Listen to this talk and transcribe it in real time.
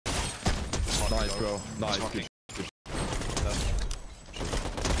Nice, bro. Nice. Good.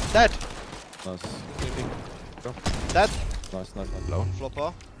 Dead. Nice. Go. Dead. Nice. Low.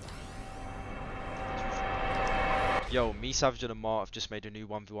 Flopper. Yo, MrSavage Amar have just made a new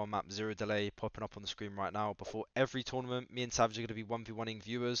 1v1 map, 0 delay, popping up on the screen right now. Before every tournament, me and Savage are going to be 1v1ing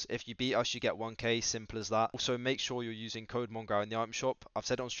viewers. If you beat us, you get 1k, simple as that. Also, make sure you're using code Mongraal in the item shop. I've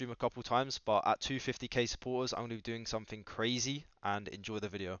said it on stream a couple times, but at 250k supporters, I'm going to be doing something crazy, and enjoy the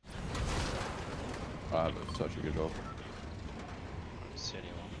video. That's such a good goal. I don't see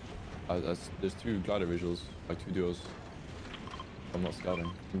anyone. There's 2 glider visuals, like 2 duos. I'm not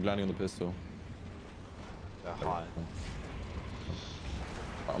scouting. I'm landing on the pistol. They're high.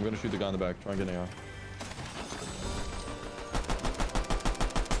 I'm gonna shoot the guy in the back. Try and get an AR.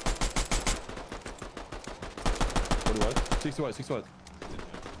 What do I? 60 white, 60 white.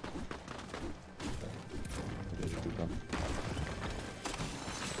 Okay, just shoot them.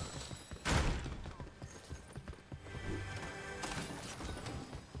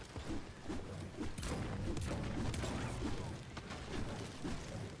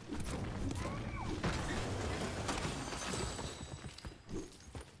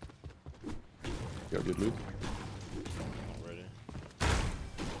 Got good loot. Not ready.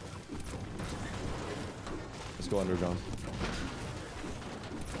 Let's go underground.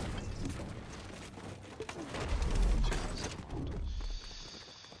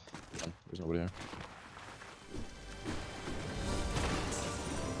 There's nobody here.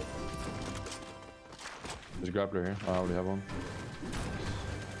 There's a grappler here. I already have one.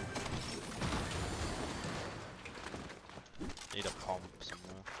 Need a pump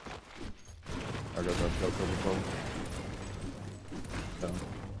somewhere. I got that go. Yeah.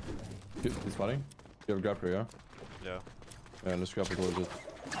 He's fighting? You have a grappler, yeah? Yeah. Yeah, let's grapple towards it.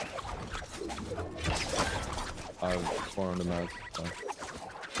 I have 4 on the mat. So.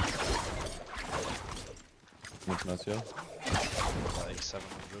 How much mats, yeah? Like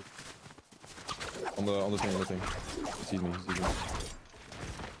 700. On the thing. He sees me.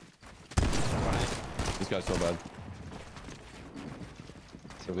 This guy's so bad.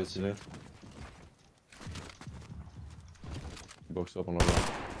 So this is it. Box up on the wall.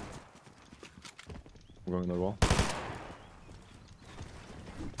 I'm going on the wall.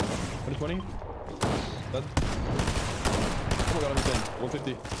 120. Dead. Oh my god, I'm insane.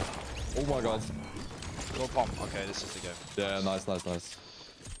 150. Oh my god. Go pump. Okay, this is the game. Yeah, nice.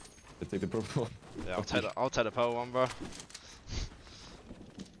 They take the purple. Yeah, I'll take the purple one, bro.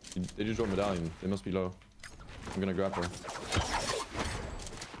 They just dropped medallion. They must be low. I'm gonna grab her.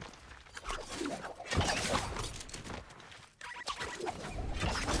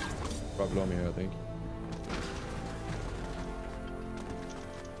 Right below me here, I think.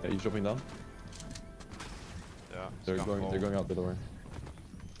 Yeah, he's dropping down. Yeah. They're going out the door.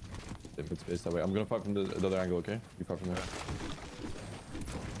 They put space that way. I'm gonna fight from the other angle, okay? You fight from there.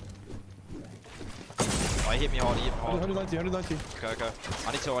 Oh, he hit me hard. 190. Okay.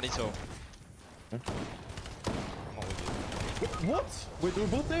 I need to. Okay. I'm not with you. What? Wait, they were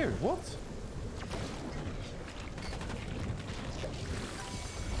both there. What?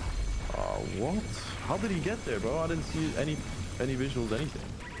 What? How did he get there, bro? I didn't see any visuals, anything.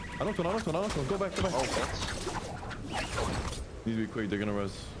 I knocked one. Go back. Oh, what? Need to be quick. They're gonna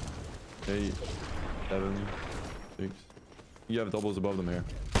rush. 8, 7, 6. You have doubles above them here.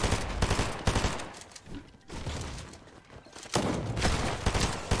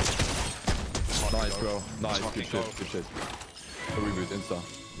 Nice, bro. Nice. Good shit. A reboot, insta.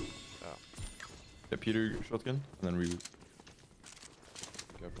 Yeah, Peter shotgun, and then reboot.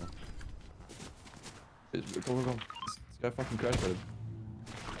 Careful. Go. This guy fucking crash padded.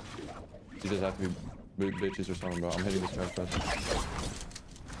 You just have to be bitches or something, bro. I'm hitting this crash pad.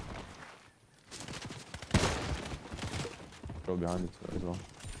 Throw behind it as well.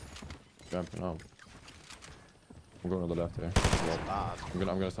 Jumping out. I'm going on the left here. I'm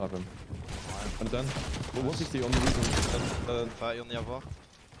gonna stop him. 110. Well, 160 on the roof. 30 on the other.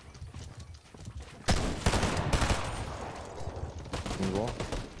 On the wall.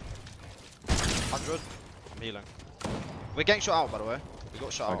 100. I'm healing. We're getting shot out, by the way. We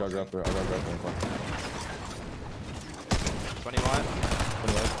got shot out. I got grappler. 20 wide.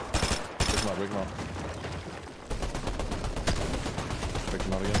 Break him out. Break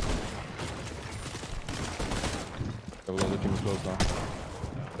him out again. The team is close now.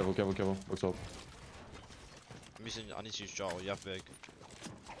 Careful. Box up. I need to use Jarl. You have big.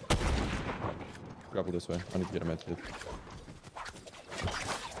 Grapple this way. I need to get a med hit.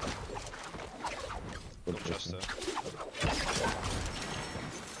 Got chest there.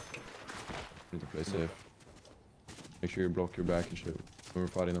 Need to play safe. Make sure you block your back and shit. when we're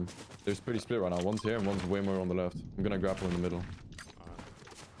fighting them. There's pretty split right now. One's here and one's way more on the left. I'm gonna grapple in the middle. Alright.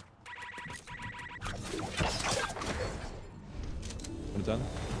 10.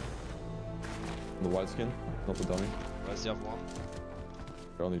 The white skin, not the dummy. Where's the other one?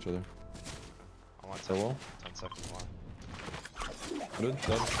 They're on each other. I might So take well. 10 seconds wide. Good,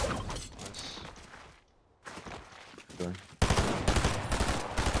 dead. Nice. Okay.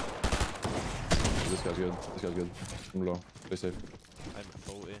 This guy's good. This guy's good. I'm low. Stay safe. I'm at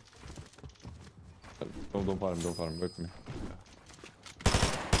 40. Don't fight him. Don't fight him. Wait for me.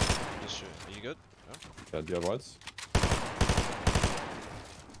 Just shoot. Are you good? Yeah, do you have whites?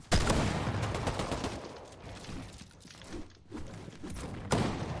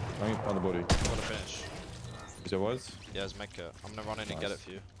 I can find the body. I'm gonna finish. Is there whites? Yeah, it's Mecca. I'm gonna run in and get it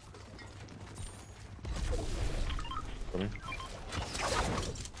for you. Coming.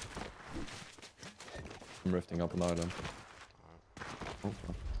 I'm rifting up an island. Oh.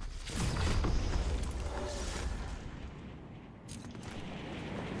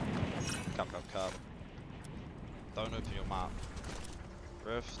 Cap. Don't open your map.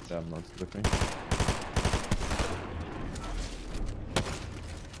 Rift. Yeah, I'm not looking.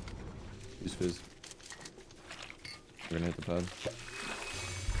 Use fizz. We're gonna hit the pad.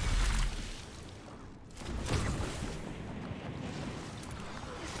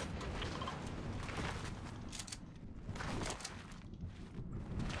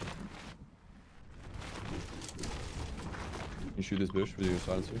 You shoot this bush with your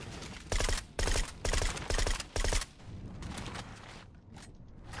silencer.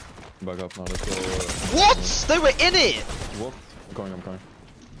 Back up now, let's go. What? They were in it! What? I'm coming.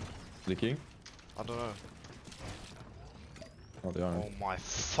 Leaking? I don't know. Oh, they aren't. Oh my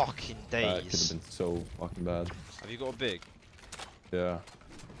fucking That could have days. been so fucking bad. Have you got a big? Yeah.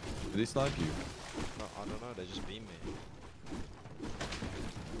 Did they snipe you? No, I don't know, they just beamed me.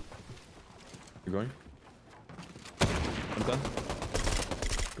 You going? I'm done.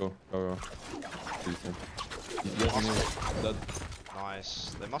 Go. Please, man. Yes, dead.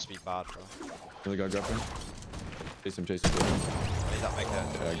 Nice. They must be bad, bro. Another guy grappling. Chase him. Need that Mecca.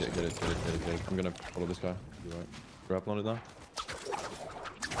 Yeah, get it. I'm gonna follow this guy. You're right. Grapple on it now.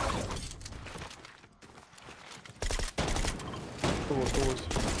 Forward.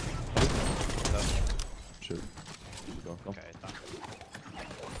 Shit. Go. Okay, done.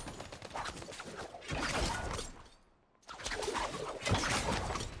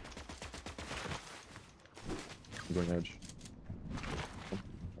 I'm going edge. I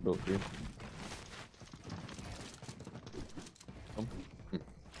built 3.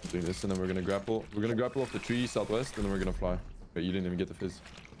 Doing this and then we're gonna grapple. We're gonna grapple off the tree southwest and then we're gonna fly. Wait, you didn't even get the fizz.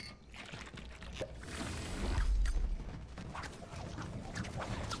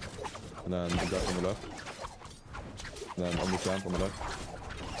 And then the grapple on the left. And then on the ramp on the left.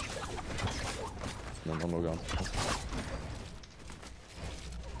 And then on low ground.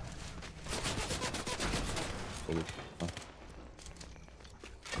 Hold it.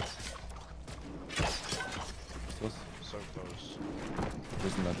 What's this? So close.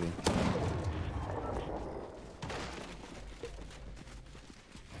 Where's the metal?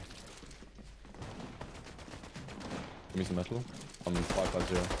 Give me some metal. I'm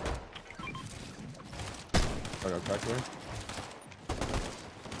 550. I got cracked there.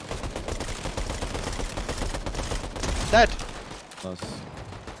 Dead! Nice.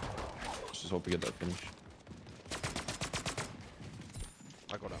 Let's just hope we get that finish.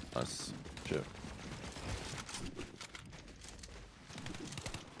 I got him. Nice. Shit.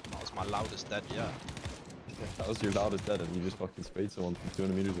 That was my loudest dead yet. That was your loudest dead and you just fucking sprayed someone from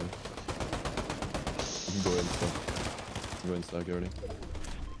 200 meters in. You can go in stuff. Go in stack already.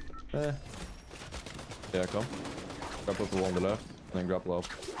 Yeah, come. Grapple up the wall on the left, and then grapple up.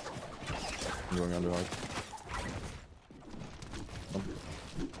 I'm going under hard. Come.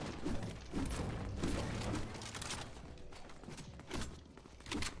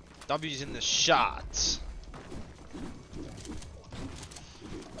 W's in the shot.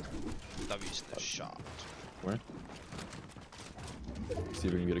 W's in the shot. Where? See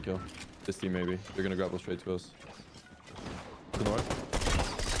if we can get a kill. This team maybe. They're gonna grapple straight to us. To the north.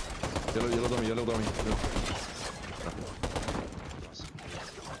 Yellow dummy. Good.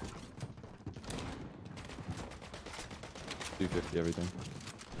 250 everything.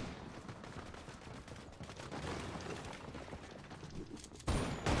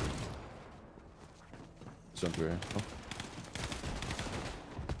 Jump here. Oh.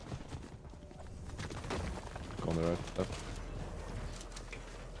 Go on the right. Left.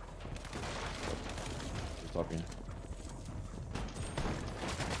 Talking.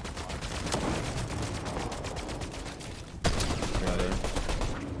 Yeah, there.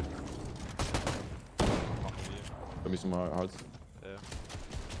 me some hearts. Yeah.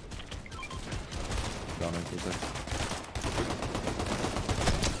 Down in 2 seconds.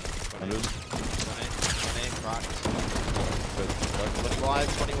 100. 20, cracked. Good. 20 wide,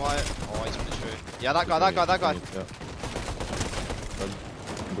 20 wide. Oh, he's finished through. Yeah, that guy. Yeah.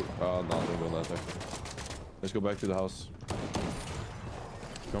 No, don't go that way. Let's go back to the house.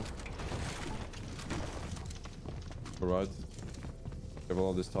 Come. Alright. Have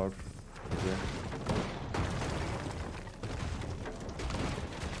all this tarp. Okay.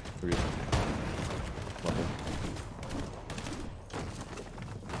 Okay. Nothing.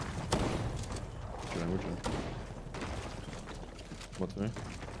 Which one? What's me?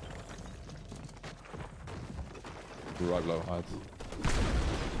 Right below height.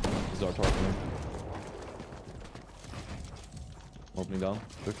 This is our target. Opening down.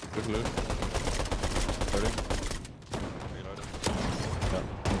 Look, loot. 30. Reloaded. Yeah.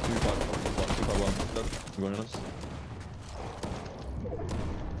 251. Dead. I'm going in us.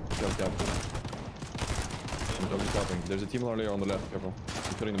 Cap. I'm double capping. There's a team earlier on the left. Careful.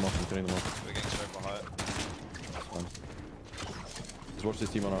 I'm cutting them off. We're getting straight behind. That's fine. Let's watch this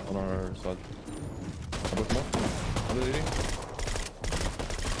team on our side. I broke them off. 180.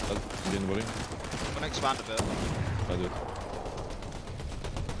 Get in the body. I'm gonna expand a bit. I do it.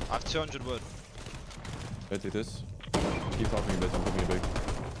 I have 200 wood. I take this. Keep popping a bit. I'm popping a big.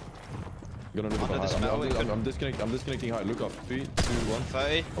 I'm gonna look Under up this high. metal, I'm disconnecting high. Look up. 3, 2, 1.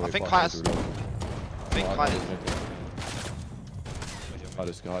 30. Oh, I think fuck, height I is. have to reload. I think height is.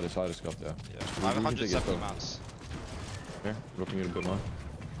 High discussed, yeah. Yeah. I have 170 mats. Okay, dropping it a bit more.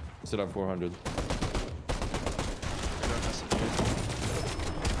 Still have 400.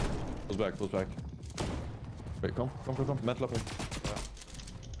 Pulls back. Wait, come. Metal up here.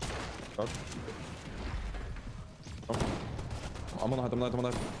 Start. Come. I'm on the height.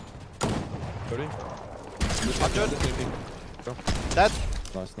 30. 100. Go. Dead.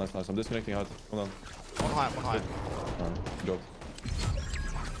 Nice. I'm disconnecting height. Come on. One height. Good job.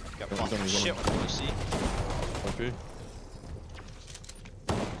 Get Don't fucking me, shit don't on the see. 1, 3.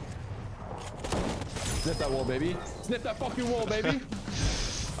 Snip that wall, baby. Snip that fucking wall, baby.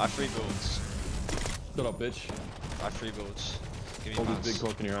 I have 3 builds. Shut up, bitch. I have 3 builds. Give me Hold mats. this big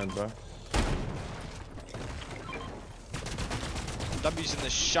cock in your hand, bro. W's in the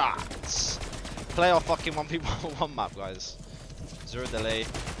shots. Play our fucking 1v1 map, guys. 0 delay.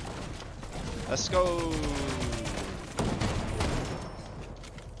 Let's go.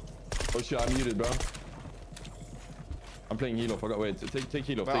 Oh shit, I'm muted, bro. I'm playing heal off. Wait, take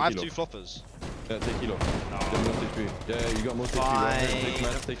heal off. Bro, I have 2 floppers. Yeah, take heal off. No. Get most HP. Yeah, you got most HP,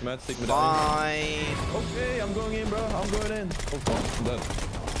 bro. Take mats, take medallion. Fine. Okay, I'm going in, bro. I'm going in. Oh fuck, I'm dead.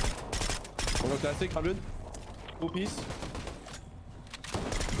 One more classic, 100. Full piece.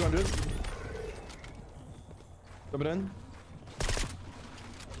 200. Coming in.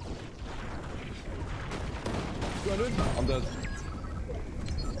 200. I'm dead.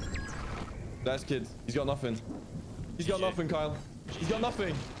 Last kid. He's got nothing. He's got nothing, Kyle. He's got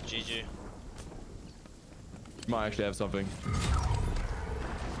nothing. GG. Might actually have something.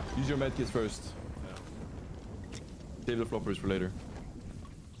 Use your medkits first. Yeah. Save the floppers for later.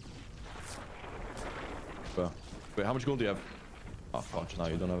 Wait, how much gold do you have? Oh fuck, no,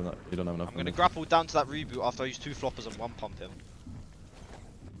 you don't have enough. You don't have enough. I'm gonna grapple down to that reboot after I use 2 floppers and 1 pump him.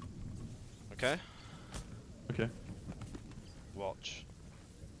 Okay? Okay. Watch.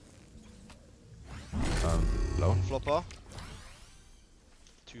 Low. 1 flopper.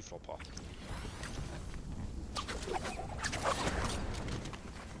 2 flopper.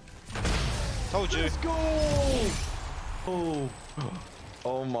 Told you. Let's go! Oh.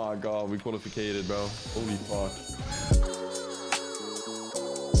 Oh my god, we qualified, bro. Holy fuck.